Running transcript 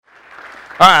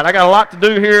All right, I got a lot to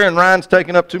do here, and Ryan's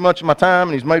taking up too much of my time,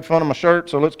 and he's made fun of my shirt,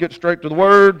 so let's get straight to the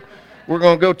Word. We're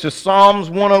going to go to Psalms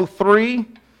 103.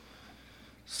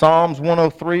 Psalms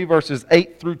 103, verses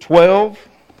 8 through 12.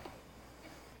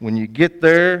 When you get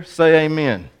there, say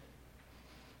amen.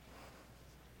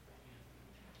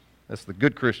 That's the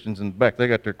good Christians in the back. They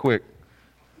got there quick.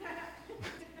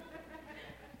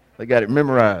 They got it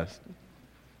memorized.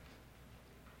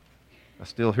 I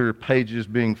still hear pages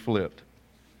being flipped.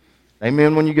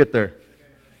 Amen when you get there.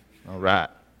 All right.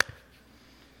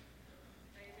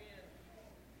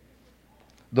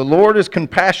 The Lord is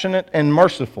compassionate and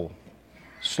merciful,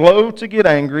 slow to get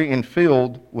angry and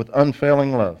filled with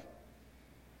unfailing love.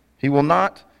 He will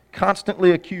not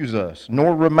constantly accuse us,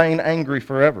 nor remain angry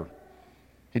forever.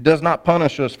 He does not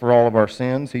punish us for all of our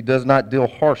sins. He does not deal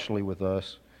harshly with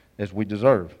us as we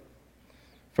deserve.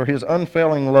 For his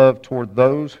unfailing love toward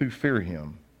those who fear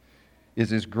him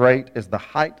is as great as the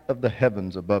height of the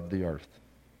heavens above the earth.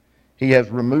 He has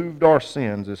removed our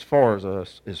sins as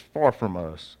far from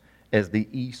us as the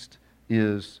east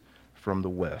is from the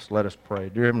west. Let us pray.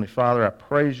 Dear Heavenly Father, I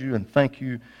praise you and thank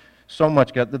you so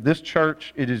much, God, that this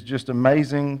church, it is just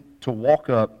amazing to walk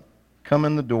up, come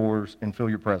in the doors, and feel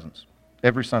your presence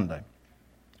every Sunday.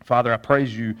 Father, I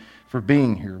praise you for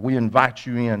being here. We invite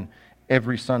you in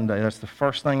every Sunday. That's the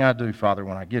first thing I do, Father,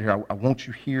 when I get here. I want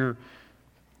you here.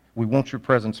 We want your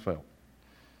presence felt.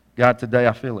 God, today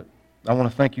I feel it. I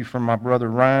want to thank you for my brother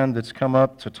Ryan that's come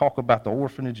up to talk about the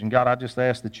orphanage. And God, I just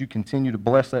ask that you continue to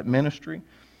bless that ministry.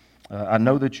 I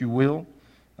know that you will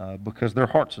because their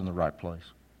heart's in the right place.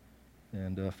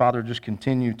 And Father, just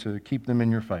continue to keep them in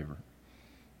your favor.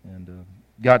 And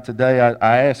God, today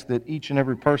I ask that each and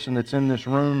every person that's in this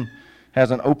room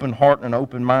has an open heart and an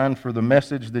open mind for the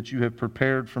message that you have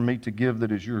prepared for me to give that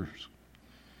is yours.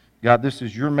 God, this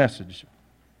is your message.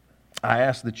 I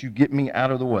ask that you get me out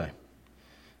of the way.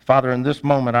 Father, in this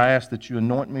moment, I ask that you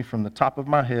anoint me from the top of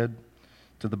my head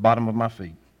to the bottom of my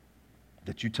feet.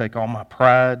 That you take all my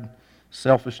pride,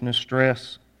 selfishness,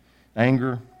 stress,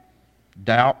 anger,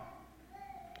 doubt.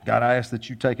 God, I ask that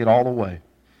you take it all away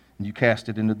and you cast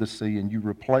it into the sea and you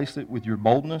replace it with your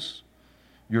boldness,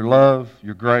 your love,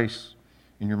 your grace,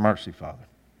 and your mercy, Father.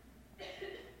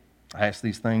 I ask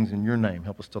these things in your name.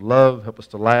 Help us to love, help us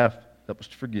to laugh, help us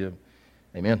to forgive.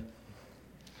 Amen.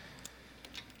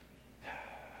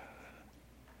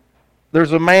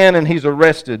 There's a man and he's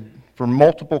arrested for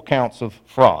multiple counts of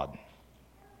fraud.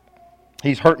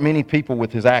 He's hurt many people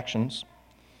with his actions.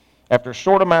 After a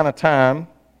short amount of time,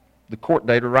 the court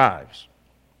date arrives.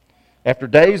 After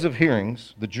days of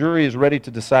hearings, the jury is ready to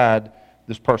decide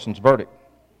this person's verdict.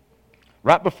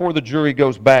 Right before the jury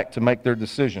goes back to make their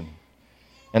decision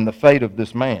and the fate of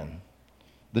this man,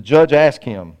 the judge asks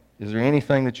him, "Is there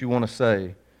anything that you want to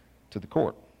say to the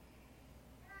court?"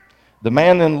 The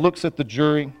man then looks at the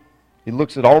jury. He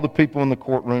looks at all the people in the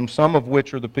courtroom, some of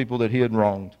which are the people that he had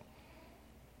wronged.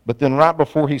 But then right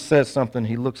before he says something,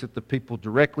 he looks at the people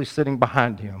directly sitting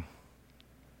behind him,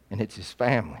 and it's his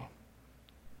family.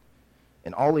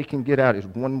 And all he can get out is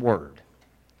one word: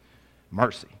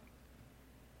 mercy.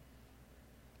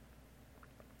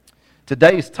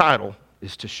 Today's title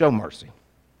is To Show Mercy.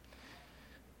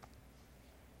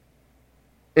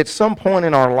 At some point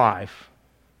in our life,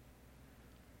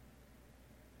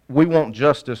 we want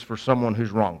justice for someone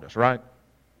who's wronged us, right?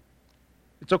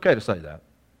 It's okay to say that.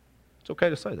 It's okay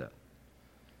to say that.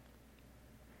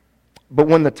 But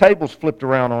when the table's flipped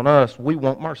around on us, we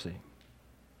want mercy.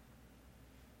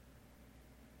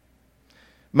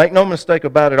 Make no mistake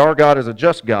about it, our God is a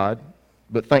just God,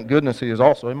 but thank goodness he is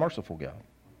also a merciful God.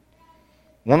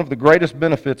 One of the greatest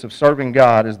benefits of serving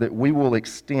God is that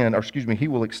he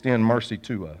will extend mercy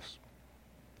to us.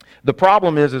 The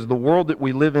problem is the world that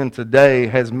we live in today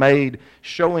has made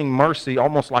showing mercy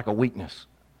almost like a weakness.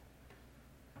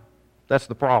 That's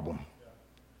the problem.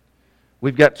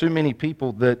 We've got too many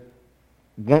people that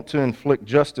want to inflict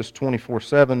justice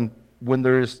 24/7 when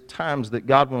there is times that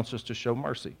God wants us to show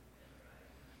mercy.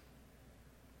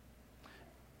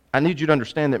 I need you to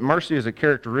understand that mercy is a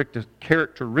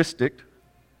characteristic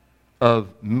of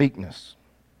meekness.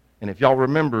 And if y'all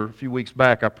remember, a few weeks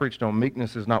back, I preached on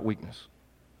meekness is not weakness.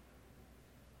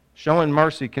 Showing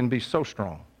mercy can be so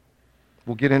strong.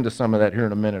 We'll get into some of that here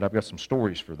in a minute. I've got some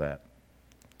stories for that.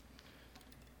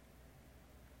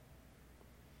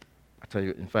 I tell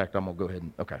you, in fact, I'm going to go ahead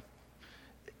and, okay.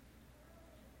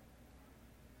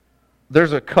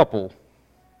 There's a couple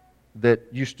that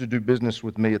used to do business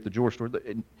with me at the jewelry store.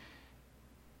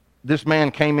 This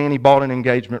man came in, he bought an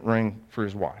engagement ring for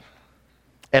his wife.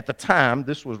 At the time,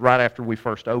 this was right after we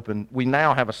first opened, we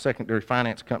now have a secondary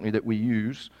finance company that we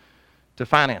use to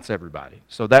finance everybody.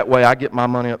 So that way I get my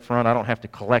money up front. I don't have to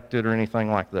collect it or anything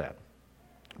like that.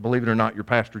 Believe it or not, your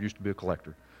pastor used to be a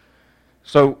collector.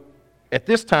 So at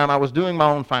this time, I was doing my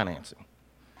own financing.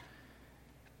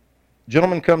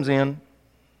 Gentleman comes in,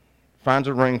 finds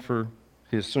a ring for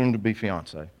his soon-to-be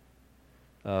fiance.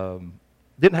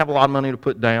 Didn't have a lot of money to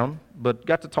put down, but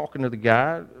got to talking to the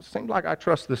guy. Seemed like I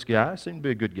trust this guy. Seemed to be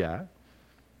a good guy.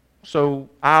 So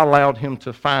I allowed him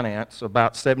to finance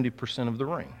about 70% of the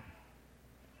ring.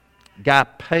 Guy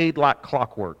paid like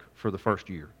clockwork for the first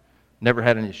year. Never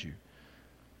had an issue.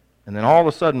 And then all of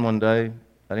a sudden one day,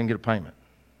 I didn't get a payment.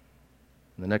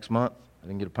 And the next month, I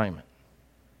didn't get a payment.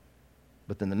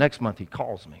 But then the next month he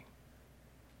calls me.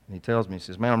 And he tells me, he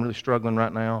says, man, I'm really struggling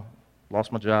right now.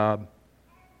 Lost my job.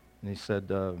 And he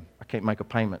said, I can't make a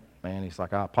payment, man. He's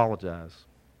like, I apologize.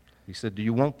 He said, do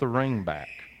you want the ring back?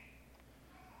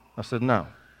 I said, no.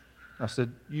 I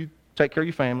said, you take care of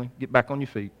your family, get back on your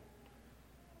feet.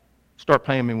 Start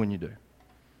paying me when you do.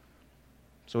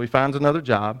 So he finds another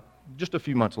job just a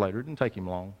few months later. It didn't take him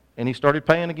long. And he started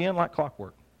paying again like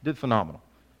clockwork. Did phenomenal.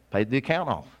 Paid the account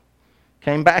off.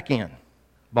 Came back in.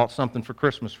 Bought something for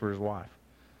Christmas for his wife.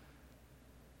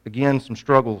 Again, some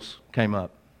struggles came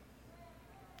up.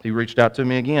 He reached out to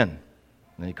me again. And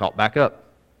then he caught back up.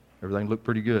 Everything looked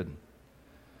pretty good.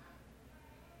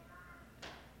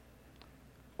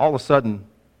 All of a sudden,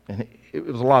 and it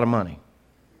was a lot of money.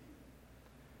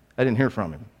 I didn't hear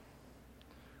from him.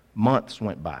 Months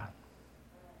went by.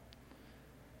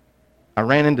 I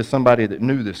ran into somebody that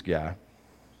knew this guy.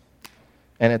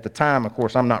 And at the time, of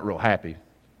course, I'm not real happy.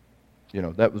 You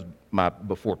know, that was my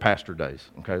before pastor days.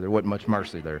 Okay, there wasn't much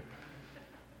mercy there.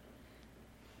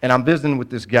 And I'm visiting with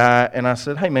this guy, and I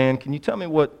said, hey, man, can you tell me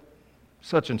what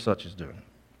such and such is doing?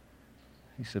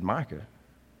 He said, Micah,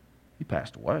 he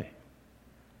passed away.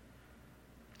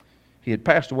 He had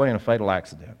passed away in a fatal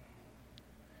accident.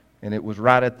 And it was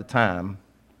right at the time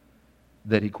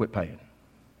that he quit paying.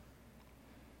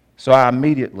 So I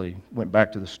immediately went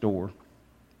back to the store.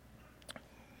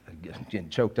 I'm getting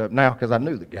choked up now because I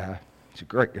knew the guy. He's a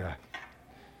great guy.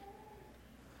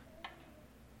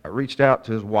 I reached out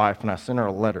to his wife and I sent her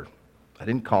a letter. I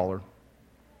didn't call her.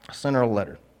 I sent her a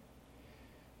letter.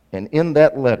 And in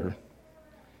that letter,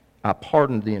 I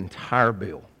pardoned the entire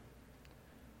bill.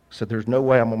 I said, there's no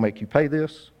way I'm going to make you pay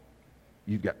this.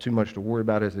 You've got too much to worry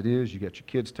about as it is. You got your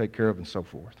kids to take care of and so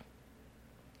forth.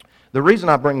 The reason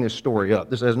I bring this story up,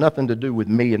 this has nothing to do with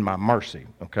me and my mercy,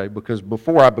 okay? Because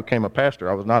before I became a pastor,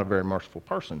 I was not a very merciful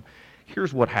person.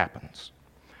 Here's what happens.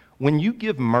 When you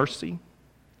give mercy,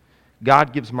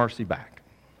 God gives mercy back.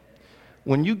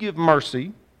 When you give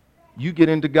mercy, you get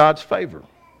into God's favor,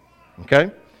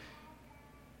 okay?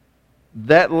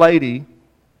 That lady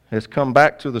has come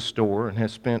back to the store and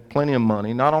has spent plenty of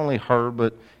money, not only her,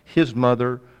 but his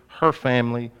mother, her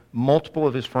family, multiple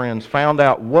of his friends found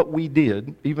out what we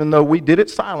did, even though we did it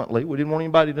silently. We didn't want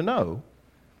anybody to know.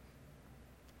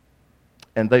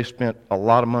 And they spent a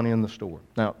lot of money in the store.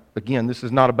 Now, again, this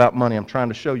is not about money. I'm trying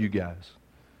to show you guys.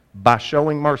 By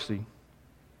showing mercy,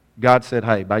 God said,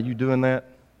 hey, by you doing that,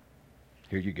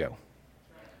 here you go.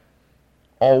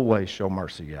 Always show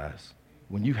mercy, guys.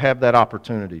 When you have that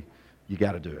opportunity, you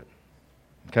got to do it.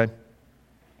 Okay?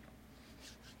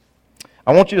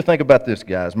 I want you to think about this,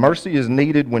 guys. Mercy is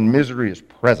needed when misery is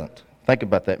present. Think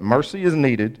about that. Mercy is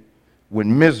needed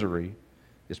when misery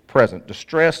is present.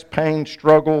 Distress, pain,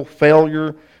 struggle,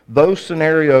 failure, those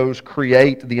scenarios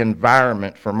create the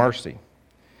environment for mercy.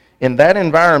 In that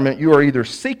environment, you are either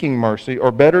seeking mercy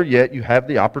or better yet, you have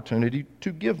the opportunity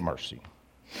to give mercy.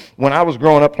 When I was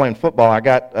growing up playing football, I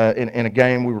got in a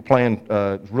game, we were playing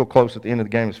real close at the end of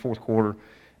the game, it was fourth quarter.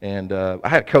 And I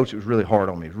had a coach that was really hard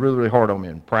on me. It was really, really hard on me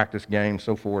in practice, games,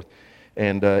 so forth.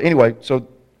 And anyway, so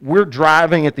we're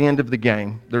driving at the end of the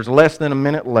game. There's less than a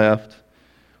minute left.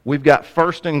 We've got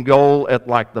first and goal at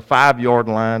like the 5-yard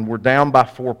line. We're down by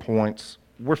 4 points.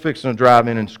 We're fixing to drive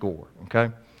in and score,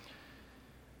 okay?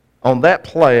 On that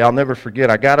play, I'll never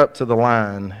forget, I got up to the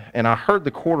line, and I heard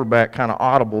the quarterback kind of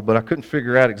audible, but I couldn't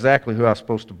figure out exactly who I was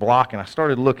supposed to block, and I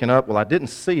started looking up. Well, I didn't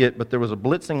see it, but there was a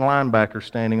blitzing linebacker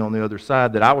standing on the other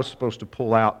side that I was supposed to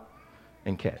pull out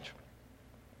and catch.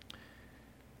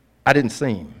 I didn't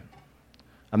see him.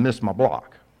 I missed my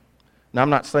block. Now,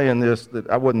 I'm not saying this that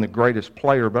I wasn't the greatest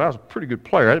player, but I was a pretty good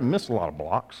player. I didn't miss a lot of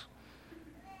blocks.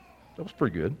 That was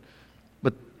pretty good.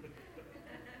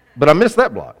 But I missed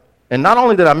that block. And not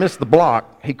only did I miss the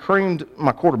block, he creamed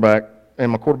my quarterback, and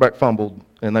my quarterback fumbled,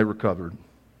 and they recovered.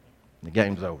 The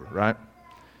game's over, right?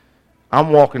 I'm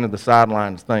walking to the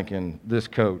sidelines thinking, this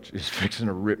coach is fixing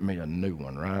to rip me a new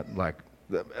one, right? Like,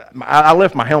 I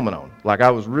left my helmet on. Like,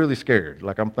 I was really scared.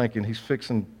 Like, I'm thinking he's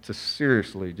fixing to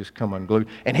seriously just come unglued.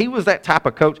 And he was that type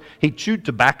of coach. He chewed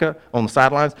tobacco on the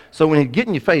sidelines. So when he'd get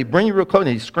in your face, he'd bring you real close,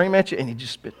 and he'd scream at you, and he'd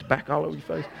just spit tobacco all over your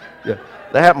face. Yeah,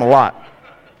 that happened a lot.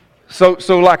 So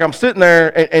like, I'm sitting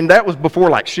there, and that was before,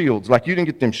 like, shields. Like, you didn't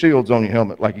get them shields on your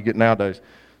helmet like you get nowadays.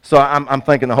 So I'm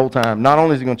thinking the whole time, not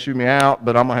only is he going to chew me out,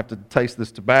 but I'm going to have to taste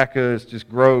this tobacco. It's just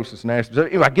gross. It's nasty. So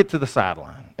anyway, I get to the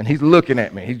sideline, and he's looking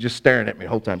at me. He's just staring at me the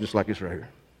whole time, just like this right here.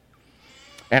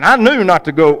 And I knew not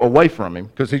to go away from him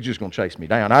because he's just going to chase me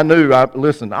down. I knew,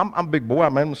 listen, I'm a big boy. I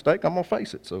made a mistake. I'm going to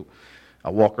face it. So I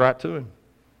walk right to him.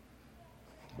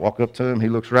 Walk up to him. He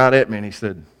looks right at me, and he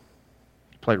said,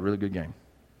 "You played a really good game."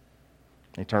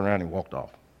 And he turned around and he walked off.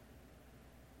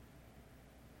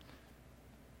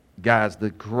 Guys, the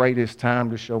greatest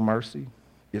time to show mercy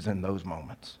is in those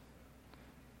moments.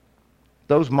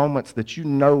 Those moments that you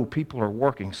know people are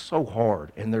working so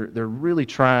hard and they're really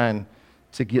trying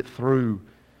to get through,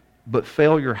 but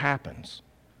failure happens.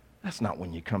 That's not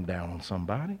when you come down on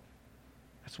somebody.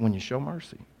 That's when you show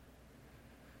mercy.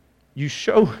 You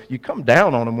come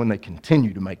down on them when they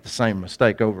continue to make the same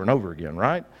mistake over and over again,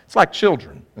 right? It's like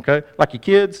children, okay? Like your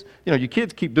kids. You know, your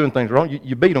kids keep doing things wrong.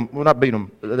 You beat them. Well, not beat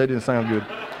them. That didn't sound good.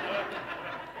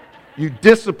 You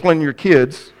discipline your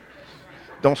kids.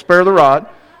 Don't spare the rod.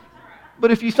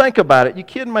 But if you think about it, your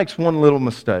kid makes one little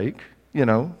mistake, you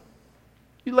know,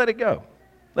 you let it go.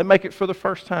 They make it for the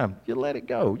first time. You let it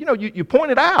go. You know, you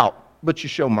point it out, but you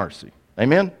show mercy.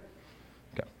 Amen?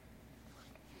 Okay.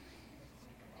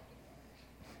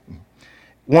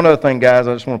 One other thing, guys,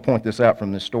 I just want to point this out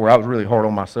from this story. I was really hard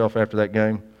on myself after that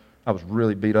game. I was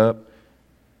really beat up.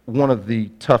 One of the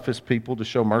toughest people to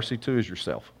show mercy to is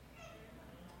yourself.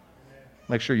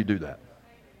 Make sure you do that.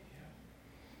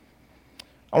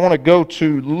 I want to go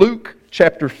to Luke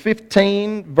chapter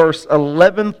 15, verse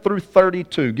 11 through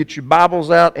 32. Get your Bibles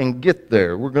out and get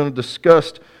there. We're going to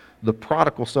discuss the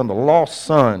prodigal son, the lost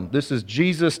son. This is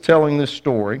Jesus telling this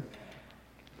story.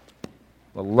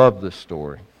 I love this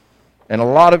story. And a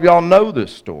lot of y'all know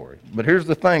this story. But here's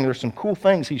the thing. There's some cool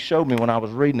things he showed me when I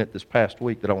was reading it this past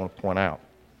week that I want to point out.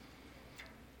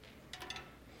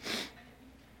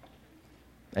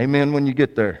 Amen when you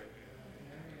get there.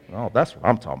 Oh, that's what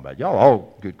I'm talking about. Y'all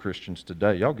all good Christians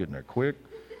today. Y'all getting there quick.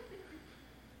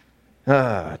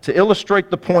 To illustrate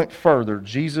the point further,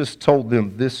 Jesus told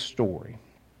them this story.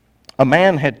 A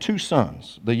man had 2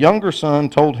 sons. The younger son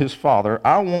told his father,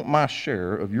 "I want my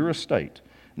share of your estate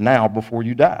now before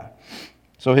you die."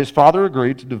 So his father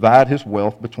agreed to divide his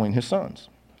wealth between his sons.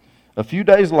 A few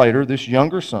days later, this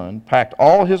younger son packed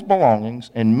all his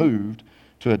belongings and moved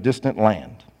to a distant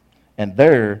land. And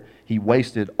there he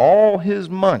wasted all his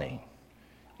money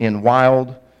in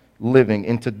wild living.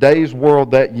 In today's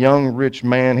world, that young rich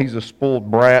man, he's a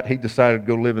spoiled brat. He decided to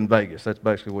go live in Vegas. That's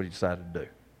basically what he decided to do.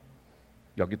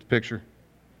 Y'all get the picture?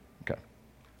 Okay.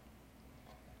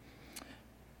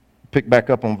 Pick back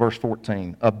up on verse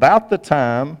 14. About the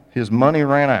time his money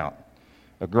ran out,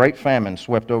 a great famine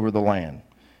swept over the land,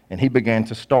 and he began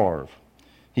to starve.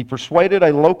 He persuaded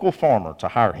a local farmer to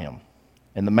hire him,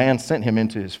 and the man sent him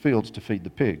into his fields to feed the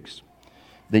pigs.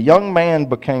 The young man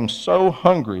became so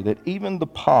hungry that even the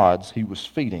pods he was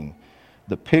feeding,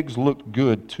 the pigs looked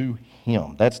good to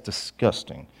him. That's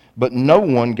disgusting. But no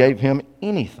one gave him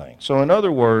anything. So in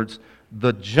other words,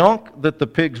 the junk that the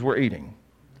pigs were eating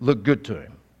looked good to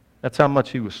him. That's how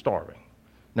much he was starving.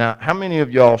 Now, how many of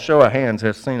y'all, show of hands,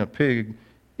 has seen a pig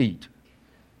eat?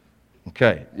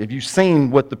 Okay. Have you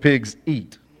seen what the pigs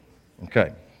eat?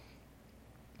 Okay.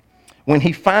 When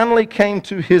he finally came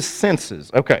to his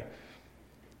senses, okay,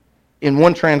 in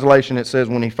one translation it says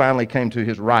when he finally came to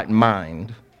his right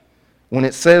mind. When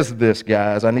it says this,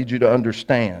 guys, I need you to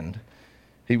understand,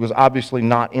 he was obviously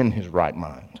not in his right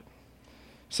mind.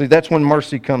 See, that's when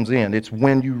mercy comes in. It's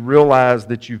when you realize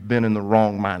that you've been in the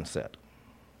wrong mindset.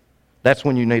 That's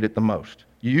when you need it the most.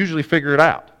 You usually figure it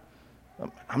out.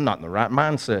 I'm not in the right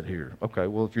mindset here. Okay,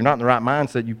 well, if you're not in the right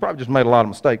mindset, you probably just made a lot of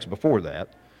mistakes before that.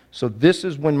 So this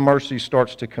is when mercy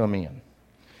starts to come in.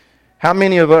 How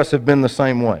many of us have been the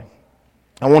same way?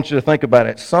 I want you to think about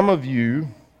it. Some of you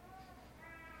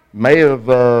may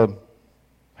have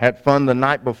had fun the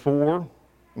night before,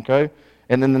 okay?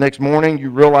 And then the next morning you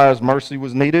realize mercy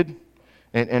was needed.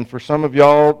 And for some of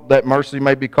y'all, that mercy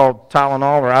may be called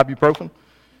Tylenol or ibuprofen.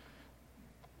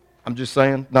 I'm just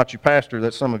saying, not your pastor,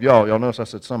 that's some of y'all. Y'all notice I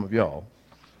said some of y'all.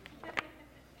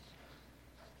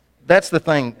 That's the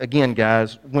thing, again,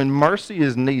 guys, when mercy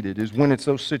is needed is when it's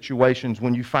those situations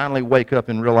when you finally wake up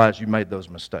and realize you made those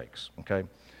mistakes, okay?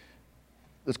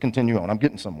 Let's continue on. I'm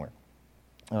getting somewhere.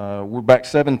 we're back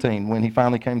 17, when he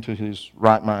finally came to his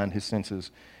right mind, his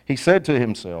senses. He said to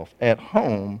himself, at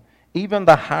home, even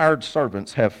the hired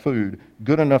servants have food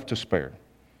good enough to spare.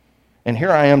 And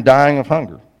here I am dying of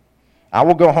hunger. I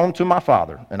will go home to my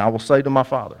father, and I will say to my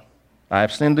father, I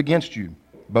have sinned against you,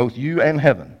 both you and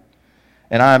heaven,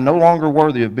 and I am no longer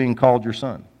worthy of being called your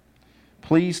son.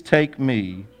 Please take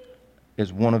me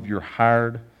as one of your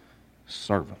hired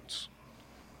servants.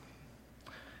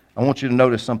 I want you to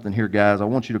notice something here, guys. I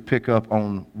want you to pick up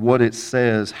on what it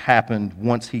says happened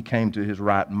once he came to his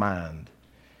right mind.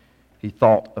 He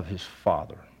thought of his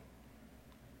father.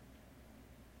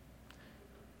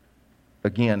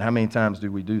 Again, how many times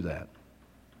do we do that?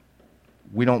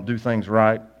 We don't do things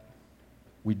right.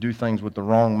 We do things with the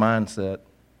wrong mindset,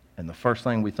 and the first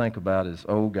thing we think about is,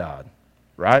 oh God,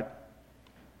 right?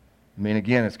 I mean,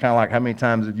 again, it's kind of like how many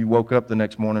times have you woke up the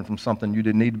next morning from something you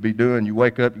didn't need to be doing, you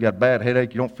wake up, you got a bad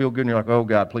headache, you don't feel good, and you're like, oh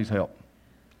God, please help.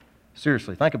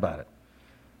 Seriously, think about it.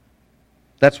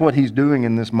 That's what he's doing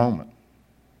in this moment.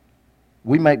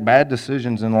 We make bad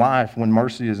decisions in life when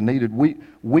mercy is needed.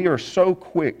 We are so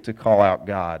quick to call out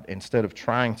God instead of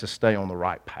trying to stay on the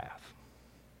right path.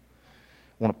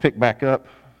 I want to pick back up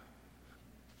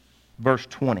verse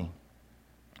 20.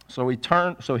 So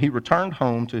he returned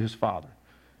home to his father.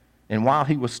 And while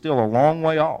he was still a long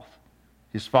way off,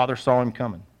 his father saw him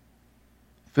coming.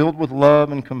 Filled with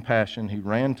love and compassion, he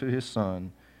ran to his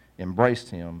son, embraced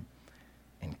him,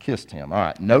 and kissed him. All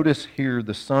right, notice here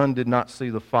the son did not see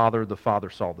the father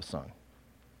saw the son.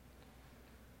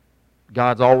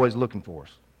 God's always looking for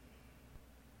us.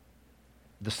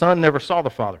 The son never saw the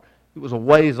father. It was a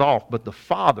ways off, but the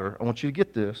father, I want you to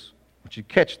get this, I want you to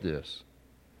catch this.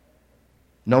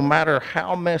 No matter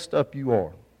how messed up you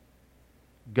are,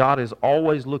 God is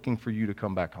always looking for you to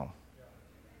come back home.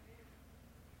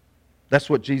 That's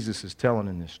what Jesus is telling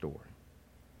in this story.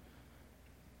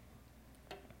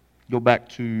 Go back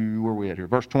to where we at here,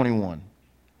 verse 21.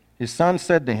 His son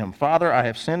said to him, Father, I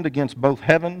have sinned against both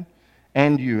heaven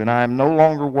and you, and I am no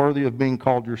longer worthy of being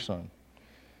called your son.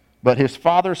 But his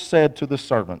father said to the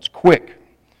servants, quick,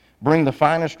 bring the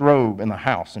finest robe in the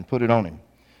house and put it on him.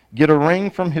 Get a ring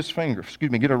for his finger,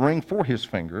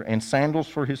 and sandals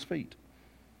for his feet.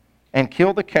 And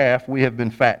kill the calf we have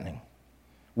been fattening.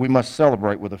 We must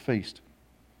celebrate with a feast.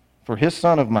 For his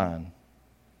son of mine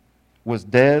was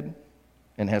dead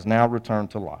and has now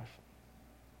returned to life.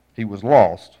 He was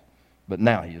lost, but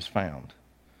now he is found.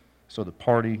 So the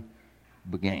party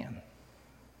began.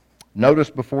 Notice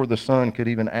before the son could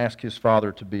even ask his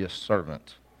father to be a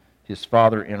servant, his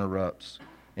father interrupts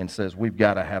and says, we've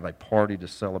got to have a party to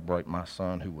celebrate my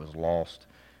son who was lost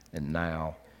and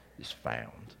now is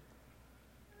found.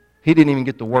 He didn't even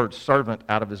get the word servant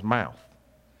out of his mouth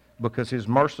because his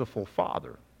merciful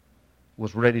father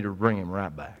was ready to bring him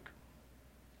right back.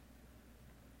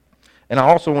 And I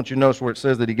also want you to notice where it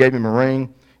says that he gave him a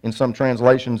ring. In some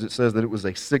translations, it says that it was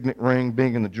a signet ring.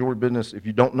 Being in the jewelry business, if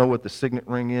you don't know what the signet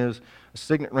ring is, a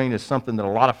signet ring is something that a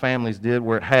lot of families did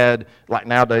where it had, like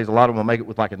nowadays, a lot of them will make it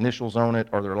with like initials on it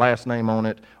or their last name on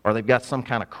it, or they've got some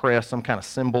kind of crest, some kind of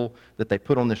symbol that they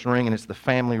put on this ring, and it's the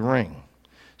family ring.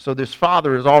 So this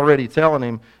father is already telling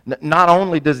him, not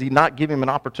only does he not give him an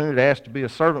opportunity to ask to be a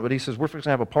servant, but he says, we're fixing to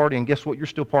have a party, and guess what? You're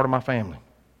still part of my family.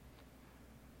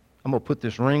 I'm going to put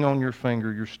this ring on your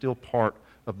finger. You're still part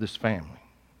of this family.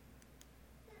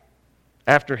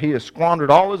 After he has squandered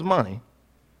all his money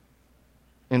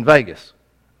in Vegas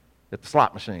at the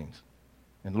slot machines,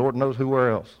 and Lord knows where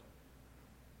else.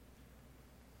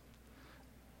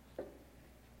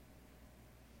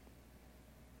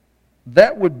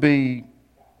 That would be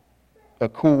a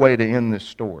cool way to end this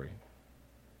story.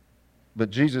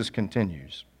 But Jesus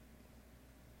continues.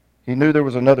 He knew there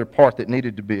was another part that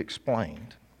needed to be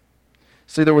explained.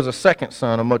 See, there was a second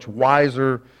son, a much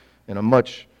wiser and a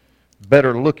much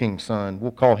better looking son. We'll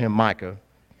call him Micah.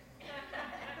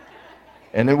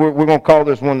 And then we're going to call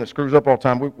this one that screws up all the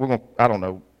time, we're going to, I don't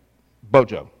know,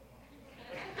 Bojo.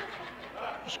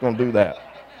 Just going to do that.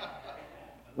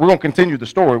 We're going to continue the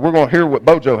story. We're going to hear what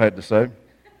Bojo had to say.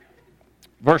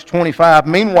 Verse 25,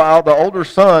 meanwhile, the older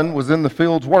son was in the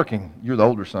fields working. You're the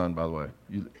older son, by the way.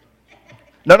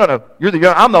 No. You're the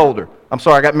young. I'm the older. I'm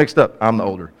sorry, I got mixed up. I'm the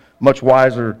older. Much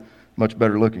wiser, much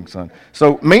better looking son.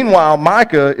 So meanwhile,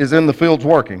 Micah is in the fields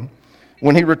working.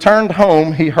 When he returned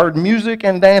home, he heard music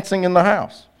and dancing in the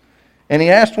house. And he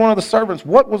asked one of the servants,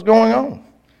 what was going on?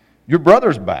 Your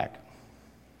brother's back.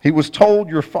 He was told,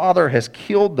 your father has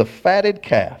killed the fatted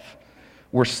calf.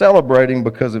 We're celebrating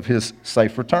because of his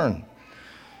safe return.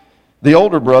 The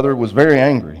older brother was very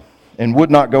angry and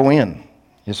would not go in.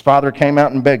 His father came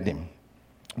out and begged him.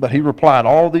 But he replied,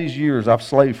 all these years I've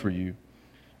slaved for you,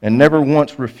 and never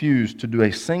once refused to do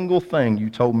a single thing you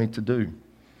told me to do.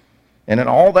 And in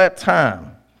all that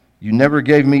time, you never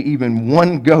gave me even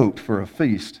one goat for a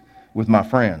feast with my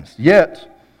friends. Yet,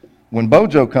 when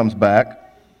Bojo comes back,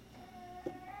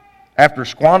 after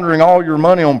squandering all your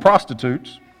money on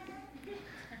prostitutes,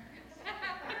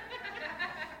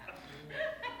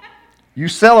 you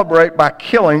celebrate by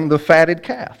killing the fatted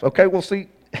calf. Okay, well, see,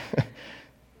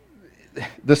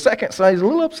 the second son is a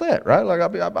little upset, right? Like,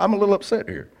 I'm a little upset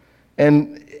here.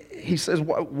 And he says,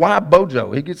 why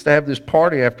Bojo? He gets to have this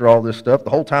party after all this stuff.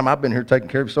 The whole time I've been here taking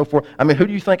care of you, so forth. I mean, who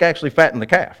do you think actually fattened the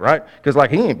calf, right? Because,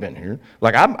 like, he ain't been here.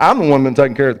 Like, I'm the one been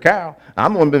taking care of the cow.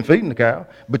 I'm the one been feeding the cow.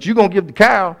 But you're going to give the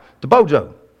cow to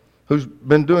Bojo, who's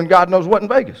been doing God knows what in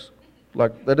Vegas.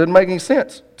 Like, that doesn't make any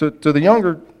sense to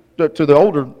the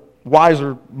older,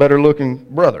 wiser, better-looking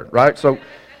brother, right? So,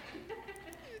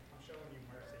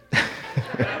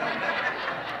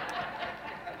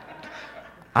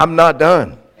 I'm not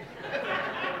done.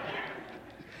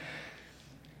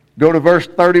 Go to verse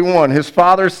 31. His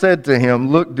father said to him,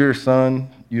 "Look, dear son,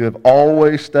 you have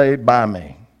always stayed by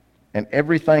me, and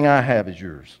everything I have is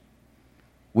yours.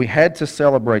 We had to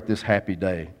celebrate this happy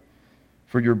day,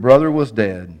 for your brother was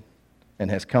dead and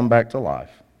has come back to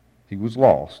life. He was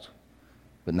lost,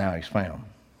 but now he's found."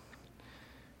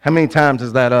 How many times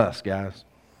is that us, guys?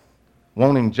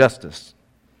 Wanting justice.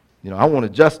 You know, I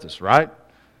wanted justice, right?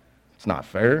 It's not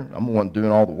fair. I'm the one doing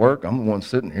all the work. I'm the one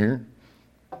sitting here.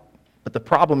 But the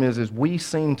problem is we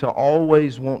seem to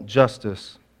always want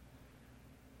justice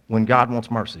when God wants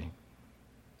mercy.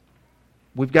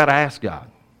 We've got to ask God,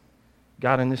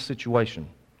 God, in this situation,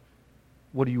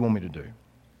 what do you want me to do?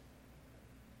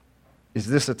 Is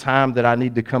this a time that I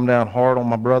need to come down hard on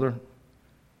my brother?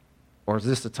 Or is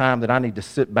this a time that I need to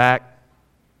sit back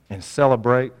and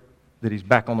celebrate that he's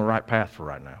back on the right path for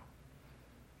right now?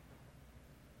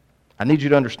 I need you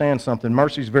to understand something.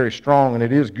 Mercy is very strong, and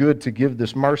it is good to give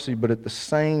this mercy, but at the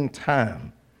same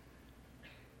time,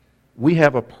 we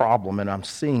have a problem, and I'm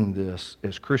seeing this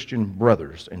as Christian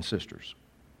brothers and sisters.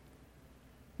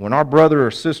 When our brother or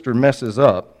sister messes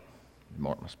up,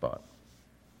 mark my spot.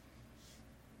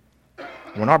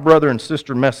 When our brother and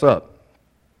sister mess up,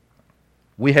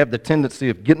 we have the tendency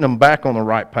of getting them back on the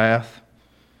right path,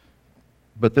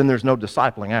 but then there's no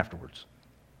discipling afterwards.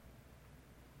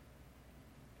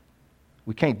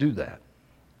 We can't do that.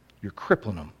 You're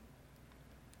crippling them.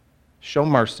 Show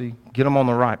mercy, get them on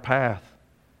the right path,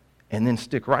 and then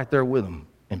stick right there with them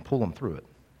and pull them through it.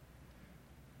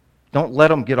 Don't let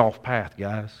them get off path,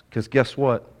 guys, because guess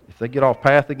what? If they get off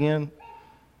path again,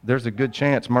 there's a good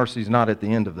chance mercy's not at the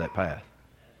end of that path.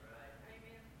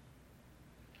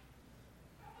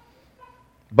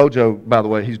 Bojo, by the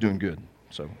way, he's doing good,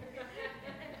 so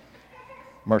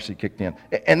mercy kicked in.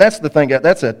 And that's the thing,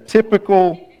 that's a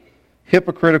typical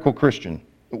hypocritical Christian.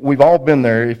 We've all been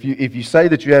there. If you say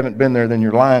that you haven't been there, then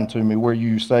you're lying to me, where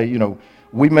you say, you know,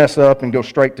 we mess up and go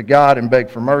straight to God and beg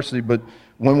for mercy, but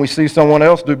when we see someone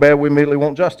else do bad, we immediately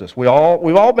want justice. We've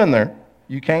all been there.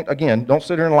 You can't, again, don't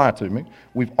sit here and lie to me.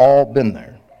 We've all been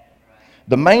there.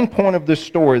 The main point of this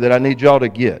story that I need y'all to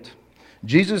get,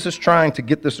 Jesus is trying to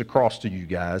get this across to you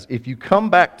guys. If you come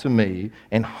back to me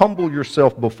and humble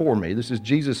yourself before me, this is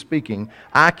Jesus speaking,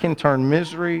 I can turn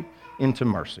misery into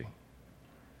mercy.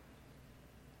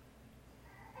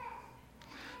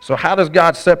 So how does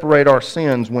God separate our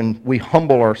sins when we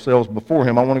humble ourselves before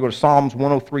Him? I want to go to Psalms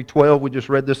 103:12. We just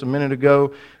read this a minute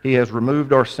ago. He has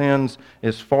removed our sins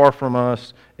as far from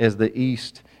us as the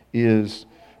east is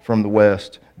from the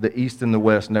west. The east and the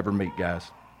west never meet,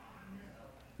 guys.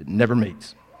 It never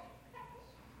meets.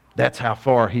 That's how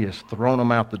far He has thrown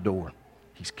them out the door.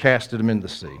 He's casted them into the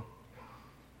sea.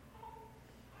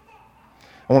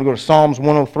 I want to go to Psalms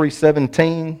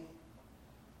 103:17.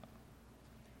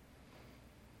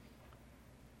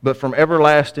 But from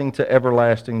everlasting to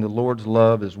everlasting, the Lord's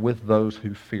love is with those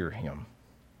who fear Him,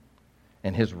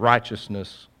 and His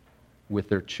righteousness with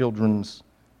their children's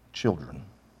children.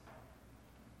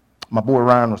 My boy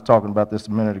Ryan was talking about this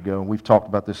a minute ago, and we've talked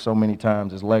about this so many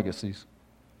times as legacies.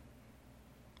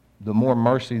 The more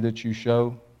mercy that you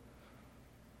show,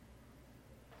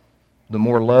 the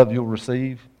more love you'll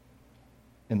receive,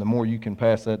 and the more you can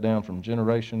pass that down from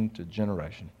generation to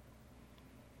generation.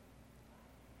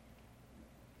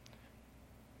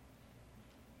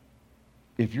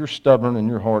 If you're stubborn and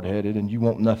you're hard-headed and you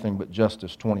want nothing but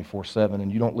justice 24/7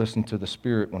 and you don't listen to the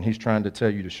Spirit when He's trying to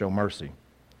tell you to show mercy,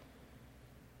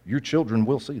 your children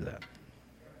will see that.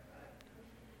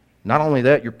 Not only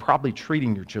that, you're probably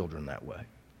treating your children that way.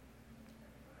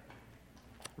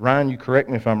 Ryan, you correct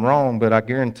me if I'm wrong, but I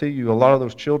guarantee you a lot of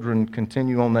those children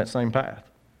continue on that same path.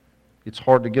 it's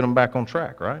hard to get them back on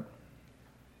track, right?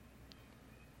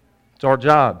 It's our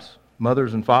jobs,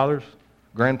 mothers and fathers,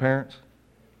 grandparents,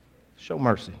 show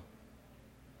mercy.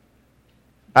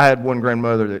 I had one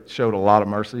grandmother that showed a lot of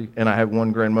mercy, and I had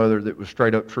one grandmother that was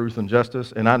straight up truth and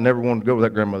justice, and I never wanted to go to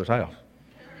that grandmother's house.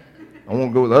 I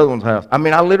want to go to the other one's house. I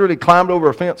mean, I literally climbed over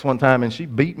a fence one time, and she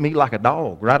beat me like a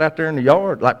dog right out there in the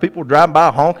yard. Like, people driving by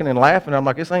honking and laughing. I'm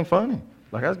like, this ain't funny.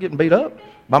 Like, I was getting beat up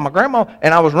by my grandma,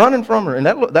 and I was running from her, and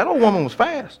that old woman was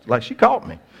fast. Like, she caught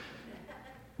me.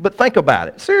 But think about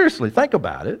it. Seriously, think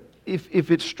about it.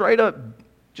 If it's straight up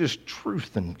just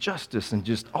truth and justice and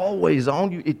just always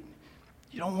on you,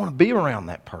 you don't want to be around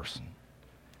that person.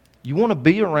 You want to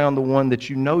be around the one that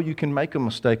you know you can make a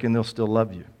mistake and they'll still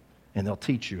love you, and they'll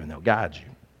teach you, and they'll guide you.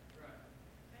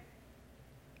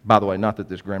 By the way, not that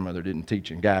this grandmother didn't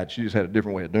teach and guide. She just had a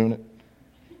different way of doing it.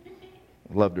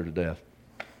 I loved her to death.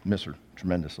 Miss her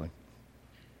tremendously.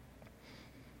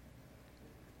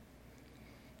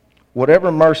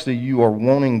 Whatever mercy you are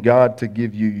wanting God to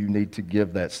give you, you need to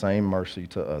give that same mercy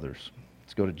to others.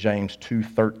 Let's go to James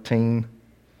 2:13.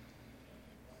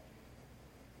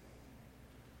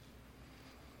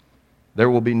 There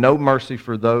will be no mercy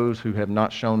for those who have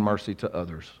not shown mercy to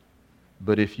others.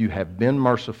 But if you have been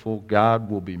merciful, God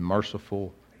will be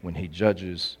merciful when He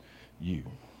judges you.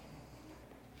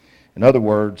 In other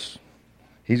words,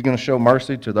 He's going to show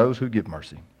mercy to those who give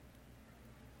mercy.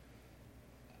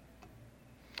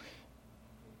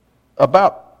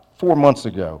 About 4 months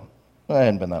ago, it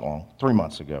hadn't been that long, 3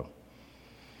 months ago,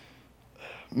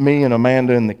 me and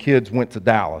Amanda and the kids went to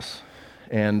Dallas.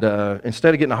 And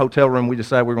instead of getting a hotel room, we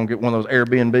decided we were going to get one of those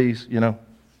Airbnbs,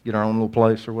 get our own little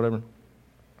place or whatever.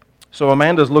 So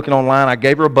Amanda's looking online. I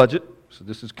gave her a budget. So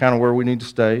this is kind of where we need to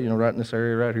stay, right in this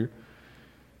area right here.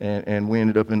 And we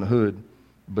ended up in the hood.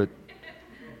 But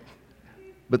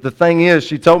the thing is,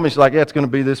 she told me, she's like, yeah, it's going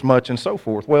to be this much and so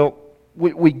forth. Well,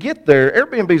 we get there.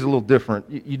 Airbnb's a little different.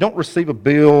 You don't receive a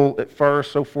bill at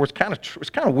first, so forth. It's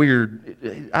kind of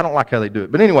weird. I don't like how they do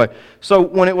it. But anyway, so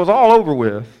when it was all over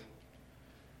with,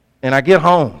 and I get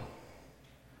home,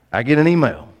 I get an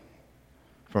email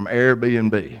from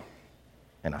Airbnb,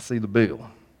 and I see the bill,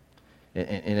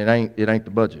 and it ain't the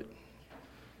budget.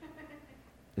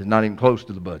 It's not even close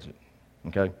to the budget.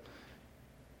 Okay.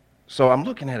 So I'm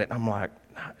looking at it, and I'm like,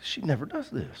 she never does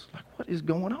this. Like, what is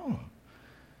going on?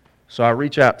 So I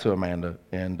reach out to Amanda,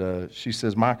 and she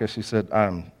says, Micah, she said,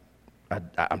 I'm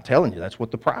telling you, that's what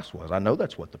the price was. I know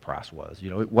that's what the price was.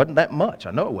 It wasn't that much.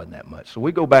 I know it wasn't that much. So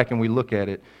we go back and we look at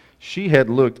it. She had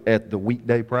looked at the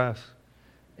weekday price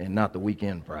and not the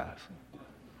weekend price,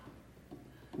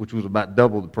 which was about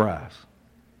double the price.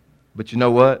 But you know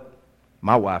what?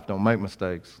 My wife don't make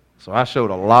mistakes. So I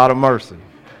showed a lot of mercy.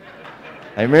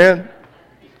 Amen?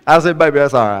 I said, baby,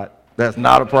 that's all right. That's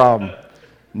not a problem.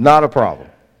 Not a problem.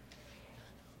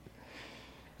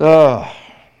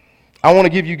 I want to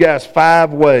give you guys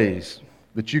 5 ways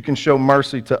that you can show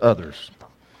mercy to others.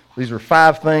 These are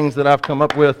 5 things that I've come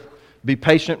up with. Be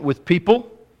patient with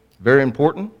people. Very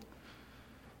important.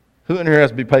 Who in here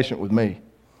has to be patient with me?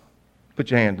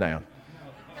 Put your hand down.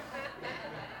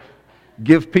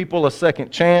 Give people a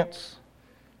second chance.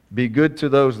 Be good to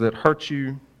those that hurt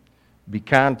you. Be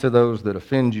kind to those that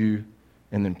offend you.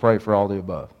 And then pray for all the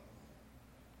above.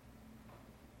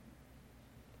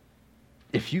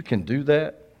 If you can do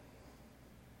that,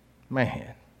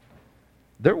 man,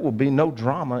 there will be no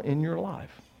drama in your life.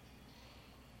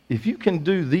 If you can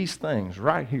do these things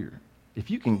right here, if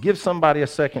you can give somebody a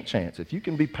second chance, if you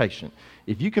can be patient,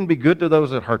 if you can be good to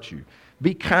those that hurt you,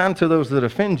 be kind to those that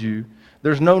offend you,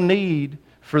 there's no need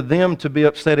for them to be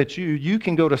upset at you. You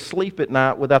can go to sleep at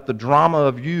night without the drama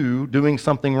of you doing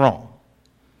something wrong.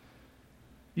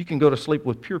 You can go to sleep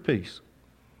with pure peace.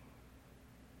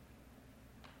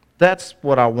 That's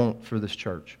what I want for this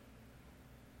church.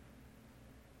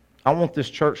 I want this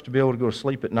church to be able to go to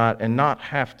sleep at night and not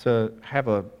have to have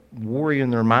a worry in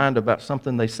their mind about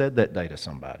something they said that day to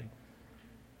somebody,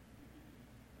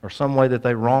 or some way that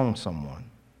they wronged someone,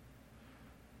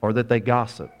 or that they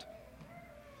gossiped.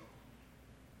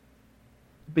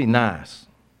 It'd be nice.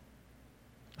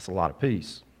 That's a lot of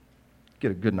peace.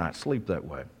 Get a good night's sleep that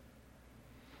way.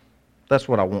 That's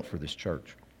what I want for this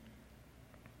church.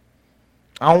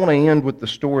 I want to end with the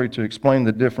story to explain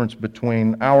the difference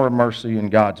between our mercy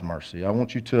and God's mercy. I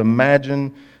want you to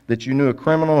imagine that you knew a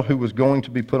criminal who was going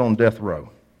to be put on death row.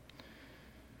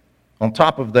 On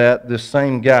top of that, this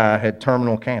same guy had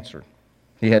terminal cancer.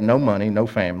 He had no money, no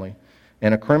family,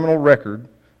 and a criminal record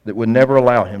that would never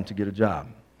allow him to get a job.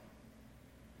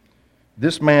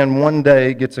 This man one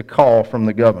day gets a call from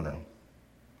the governor.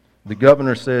 The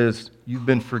governor says, "You've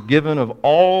been forgiven of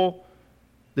all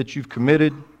that you've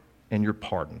committed, and you're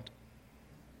pardoned.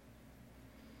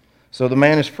 So the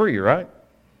man is free, right?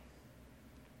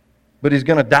 But he's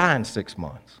going to die in 6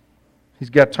 months. He's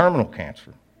got terminal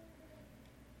cancer.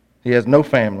 He has no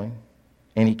family,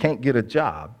 and he can't get a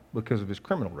job because of his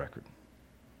criminal record.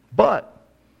 But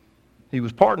he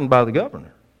was pardoned by the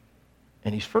governor,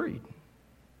 and he's freed.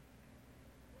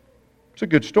 It's a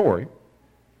good story,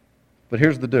 but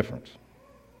here's the difference.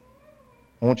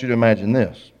 I want you to imagine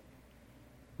this.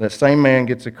 That same man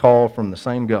gets a call from the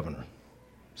same governor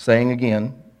saying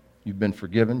again, you've been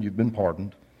forgiven, you've been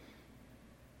pardoned.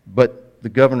 But the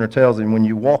governor tells him, when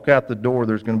you walk out the door,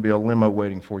 there's going to be a limo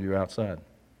waiting for you outside.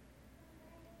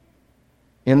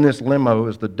 In this limo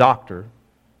is the doctor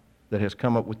that has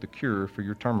come up with the cure for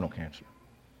your terminal cancer.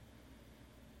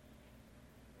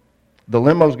 The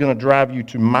limo is going to drive you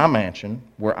to my mansion,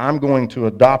 where I'm going to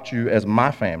adopt you as my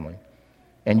family,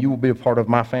 and you will be a part of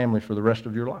my family for the rest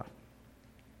of your life.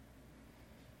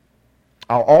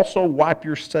 I'll also wipe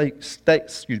your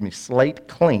slate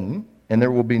clean, and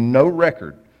there will be no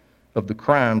record of the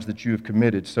crimes that you have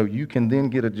committed, so you can then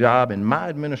get a job in my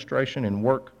administration and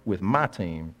work with my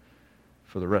team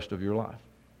for the rest of your life.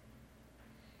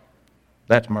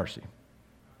 That's mercy.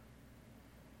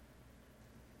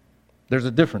 There's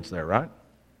a difference there, right?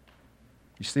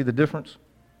 You see the difference?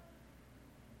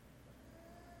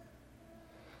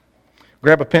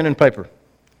 Grab a pen and paper.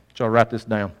 So I'll write this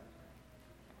down.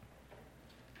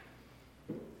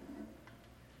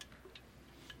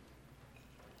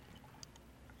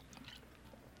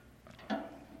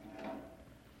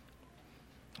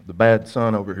 The bad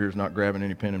son over here is not grabbing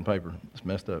any pen and paper. It's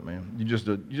messed up, man. You're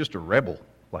just a rebel.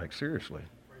 Like, seriously.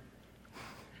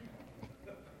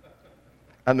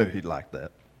 I knew he'd like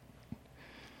that.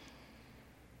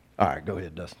 All right, go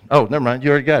ahead, Dustin. Oh, never mind. You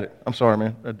already got it. I'm sorry,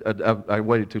 man. I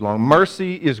waited too long.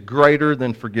 Mercy is greater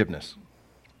than forgiveness.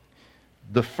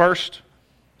 The first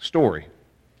story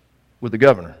with the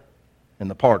governor and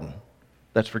the pardon,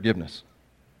 that's forgiveness.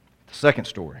 The second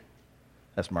story,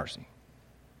 that's mercy.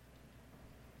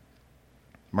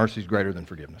 Mercy is greater than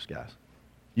forgiveness, guys.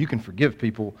 You can forgive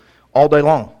people all day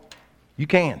long. You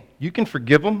can. You can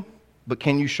forgive them, but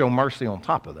can you show mercy on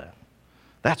top of that?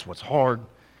 That's what's hard.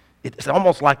 It's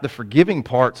almost like the forgiving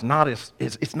part's not as,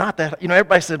 it's not that,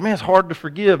 everybody says, man, it's hard to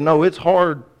forgive. No, it's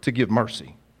hard to give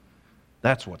mercy.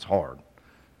 That's what's hard.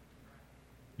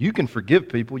 You can forgive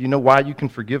people. You know why you can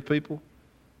forgive people?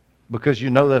 Because you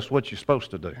know that's what you're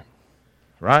supposed to do,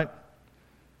 right?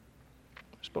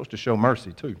 You're supposed to show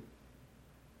mercy too.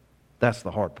 That's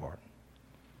the hard part.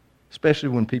 Especially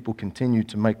when people continue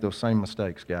to make those same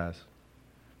mistakes, guys.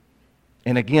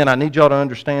 And again, I need y'all to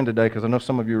understand today, because I know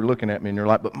some of you are looking at me and you're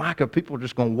like, but Micah, people are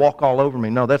just going to walk all over me.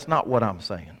 No, that's not what I'm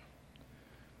saying.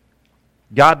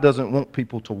 God doesn't want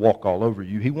people to walk all over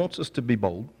you. He wants us to be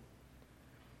bold.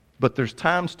 But there's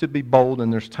times to be bold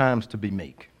and there's times to be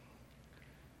meek.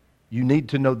 You need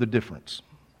to know the difference.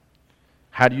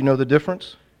 How do you know the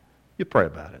difference? You pray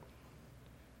about it.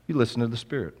 You listen to the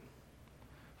Spirit.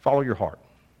 Follow your heart.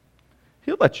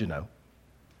 He'll let you know.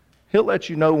 He'll let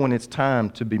you know when it's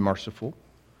time to be merciful,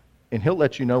 and He'll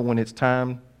let you know when it's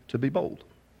time to be bold.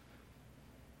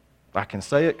 I can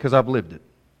say it because I've lived it.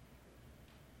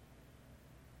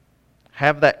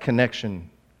 Have that connection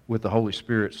with the Holy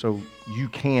Spirit so you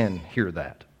can hear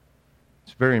that.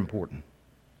 It's very important.